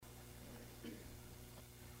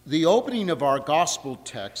The opening of our gospel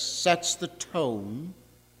text sets the tone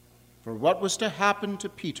for what was to happen to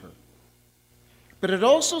Peter. But it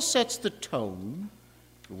also sets the tone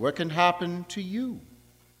for what can happen to you,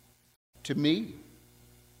 to me,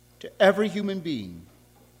 to every human being,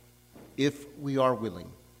 if we are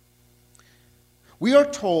willing. We are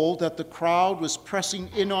told that the crowd was pressing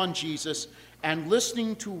in on Jesus and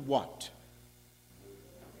listening to what?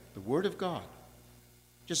 The Word of God.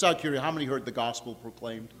 Just out of curiosity, how many heard the gospel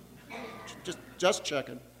proclaimed? Just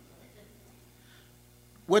checking.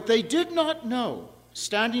 What they did not know,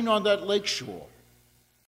 standing on that lake shore,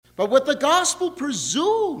 but what the gospel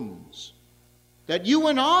presumes that you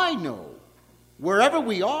and I know, wherever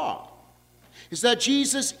we are, is that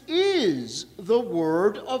Jesus is the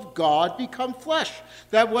Word of God become flesh.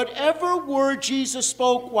 That whatever word Jesus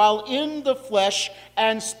spoke while in the flesh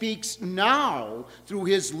and speaks now through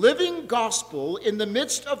his living gospel in the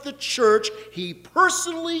midst of the church he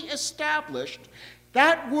personally established,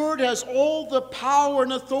 that word has all the power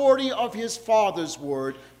and authority of his Father's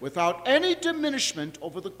word without any diminishment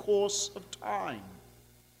over the course of time.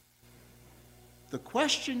 The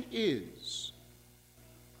question is,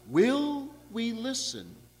 will we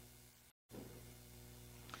listen?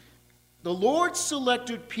 The Lord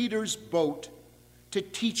selected Peter's boat to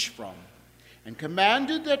teach from and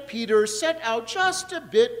commanded that Peter set out just a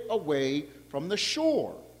bit away from the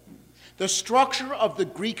shore. The structure of the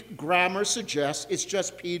Greek grammar suggests it's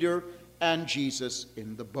just Peter and Jesus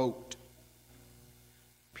in the boat.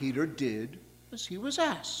 Peter did as he was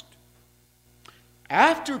asked.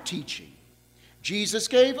 After teaching, Jesus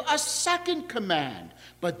gave a second command,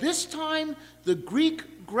 but this time the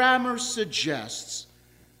Greek grammar suggests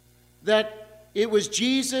that it was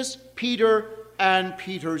Jesus, Peter, and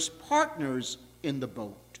Peter's partners in the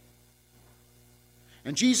boat.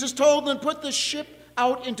 And Jesus told them, put the ship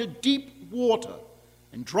out into deep water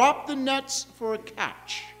and drop the nets for a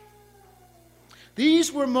catch.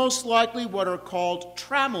 These were most likely what are called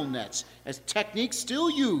trammel nets, as techniques still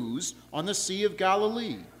used on the Sea of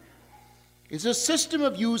Galilee. It's a system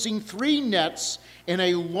of using 3 nets in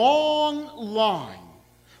a long line,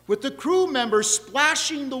 with the crew members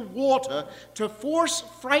splashing the water to force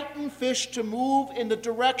frightened fish to move in the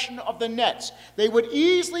direction of the nets. They would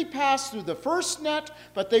easily pass through the first net,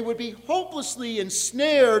 but they would be hopelessly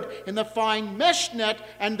ensnared in the fine mesh net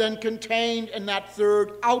and then contained in that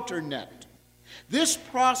third outer net. This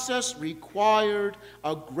process required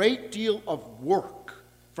a great deal of work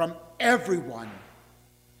from everyone,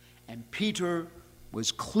 and Peter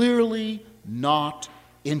was clearly not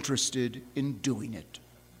interested in doing it.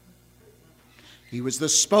 He was the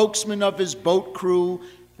spokesman of his boat crew,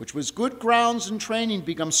 which was good grounds and training to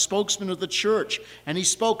become spokesman of the church. And he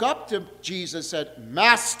spoke up to Jesus and said,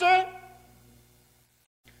 Master,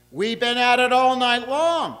 we've been at it all night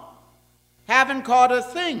long, haven't caught a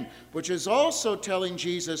thing, which is also telling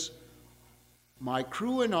Jesus, my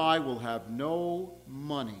crew and I will have no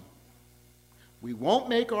money. We won't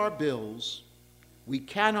make our bills. We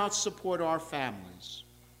cannot support our families.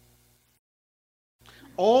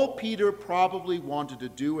 All Peter probably wanted to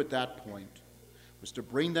do at that point was to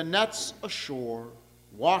bring the nets ashore,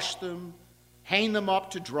 wash them, hang them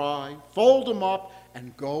up to dry, fold them up,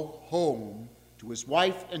 and go home to his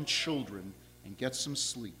wife and children and get some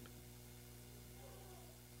sleep.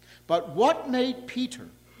 But what made Peter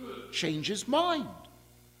change his mind?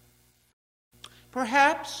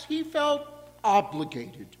 Perhaps he felt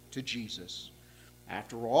obligated to Jesus.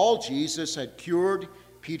 After all, Jesus had cured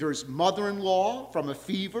Peter's mother-in-law from a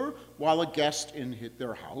fever while a guest in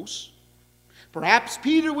their house. Perhaps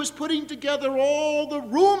Peter was putting together all the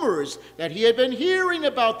rumors that he had been hearing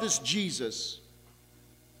about this Jesus.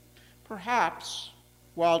 Perhaps,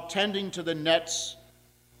 while tending to the nets,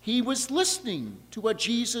 he was listening to what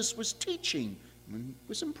Jesus was teaching and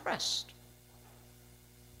was impressed.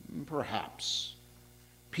 Perhaps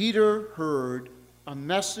Peter heard a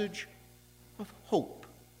message of hope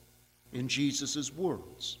in Jesus'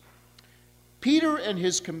 words. Peter and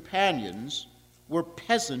his companions were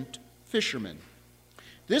peasant fishermen.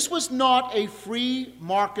 This was not a free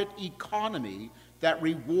market economy that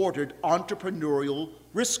rewarded entrepreneurial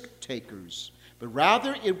risk takers, but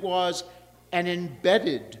rather it was an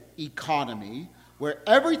embedded economy where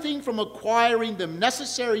everything from acquiring the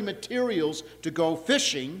necessary materials to go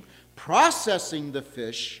fishing, processing the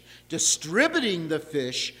fish, distributing the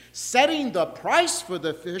fish, setting the price for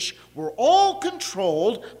the fish were all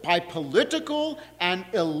controlled by political and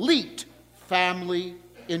elite family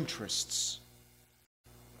interests.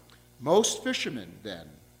 Most fishermen, then,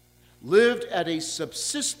 lived at a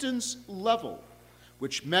subsistence level,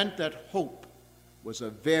 which meant that hope was a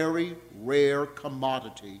very rare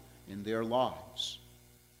commodity in their lives.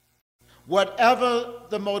 Whatever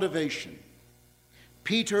the motivation,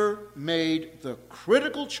 Peter made the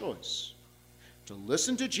critical choice to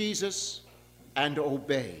listen to Jesus and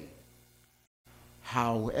obey,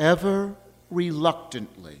 however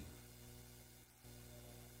reluctantly.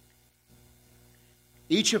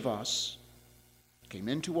 Each of us came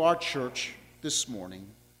into our church this morning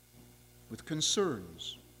with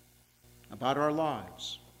concerns about our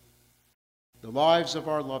lives, the lives of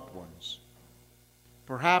our loved ones,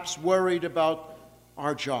 perhaps worried about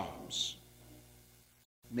our jobs,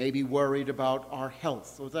 maybe worried about our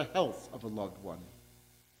health or the health of a loved one.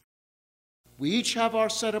 We each have our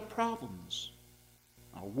set of problems,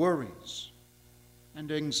 our worries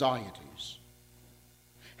and anxieties.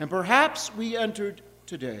 And perhaps we entered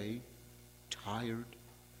today tired,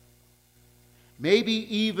 maybe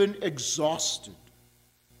even exhausted,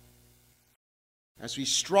 as we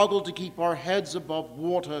struggle to keep our heads above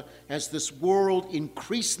water as this world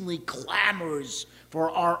increasingly clamors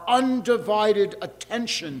for our undivided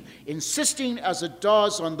attention, insisting as it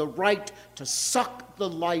does on the right to suck the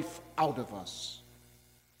life out of us.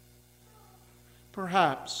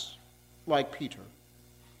 Perhaps, like Peter,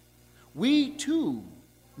 we too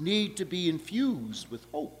need to be infused with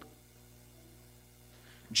hope.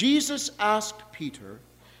 Jesus asked Peter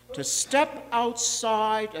to step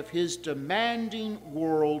outside of his demanding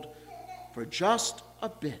world for just a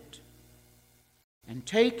bit and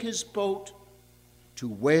take his boat to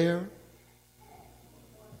where?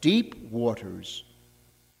 Deep waters.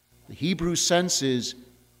 The Hebrew sense is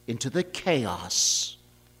into the chaos.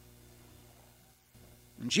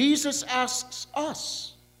 And Jesus asks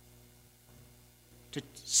us to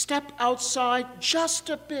step outside just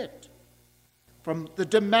a bit from the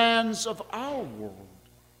demands of our world.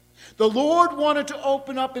 The Lord wanted to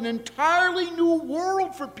open up an entirely new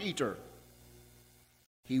world for Peter.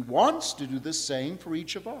 He wants to do the same for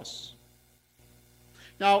each of us.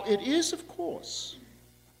 Now, it is, of course,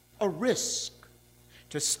 a risk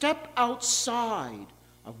to step outside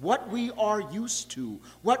of what we are used to,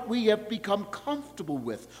 what we have become comfortable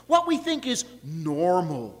with, what we think is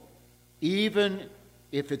normal, even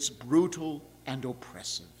if it's brutal and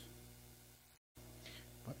oppressive.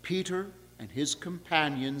 But Peter and his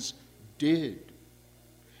companions did.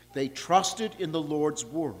 They trusted in the Lord's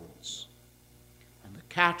words, and the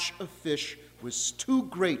catch of fish was too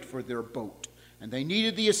great for their boat, and they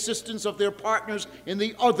needed the assistance of their partners in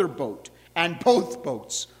the other boat, and both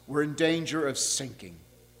boats were in danger of sinking.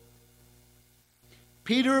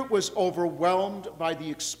 Peter was overwhelmed by the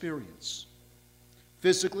experience,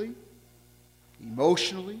 physically,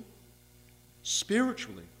 emotionally,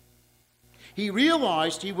 spiritually. He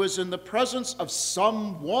realized he was in the presence of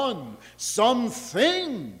someone,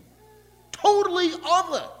 something, totally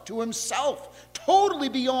other to himself, totally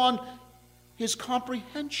beyond his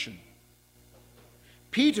comprehension.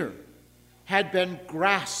 Peter had been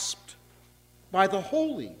grasped by the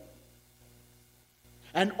holy,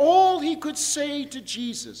 and all he could say to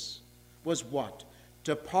Jesus was what?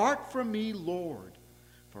 "Depart from me, Lord,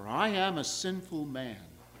 for I am a sinful man."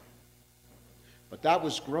 But that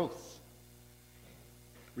was growth.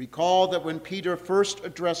 Recall that when Peter first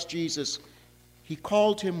addressed Jesus, he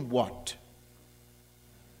called him what?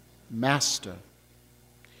 Master.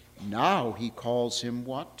 Now he calls him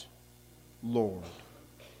what? Lord.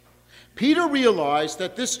 Peter realized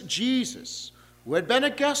that this Jesus, who had been a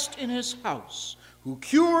guest in his house, who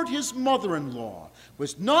cured his mother-in-law,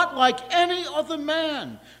 was not like any other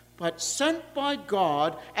man, but sent by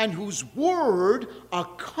God, and whose word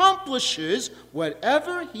accomplishes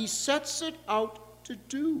whatever he sets it out to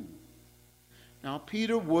do. Now,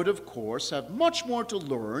 Peter would, of course, have much more to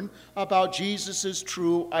learn about Jesus'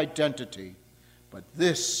 true identity, but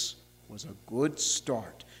this was a good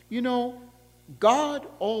start. You know, God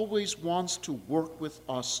always wants to work with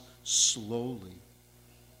us slowly,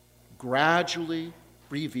 gradually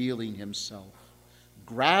revealing himself,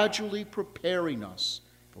 gradually preparing us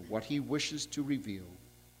for what he wishes to reveal.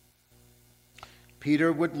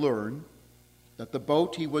 Peter would learn that the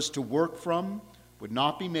boat he was to work from would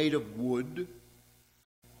not be made of wood,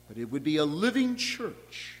 but it would be a living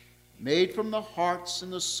church made from the hearts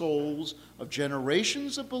and the souls of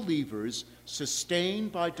generations of believers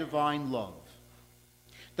sustained by divine love.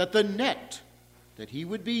 That the net that he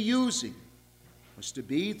would be using was to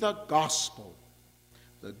be the gospel,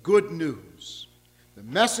 the good news, the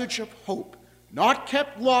message of hope, not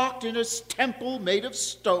kept locked in a temple made of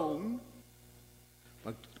stone,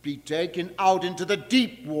 but be taken out into the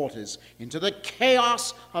deep waters, into the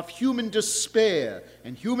chaos of human despair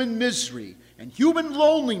and human misery and human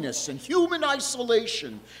loneliness and human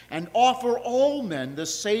isolation, and offer all men the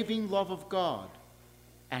saving love of God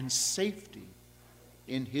and safety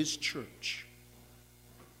in his church.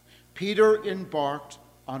 Peter embarked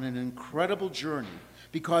on an incredible journey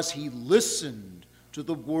because he listened to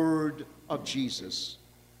the word of Jesus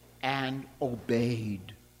and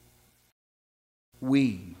obeyed.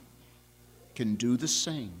 We can do the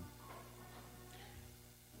same.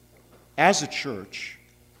 As a church,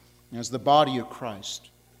 as the body of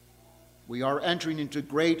Christ, we are entering into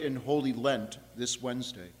great and holy Lent this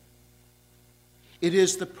Wednesday. It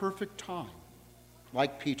is the perfect time,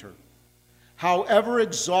 like Peter, however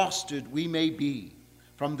exhausted we may be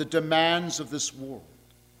from the demands of this world,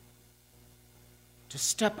 to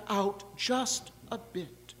step out just a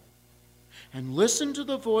bit and listen to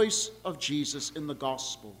the voice of Jesus in the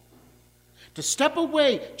gospel, to step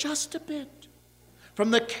away just a bit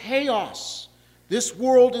from the chaos this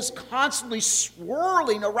world is constantly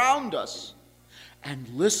swirling around us, and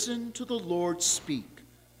listen to the Lord speak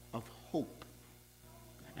of hope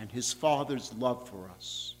and his Father's love for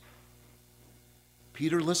us.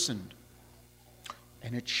 Peter listened,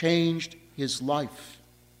 and it changed his life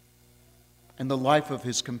and the life of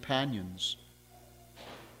his companions.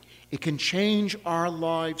 It can change our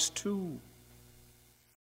lives too,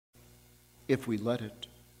 if we let it.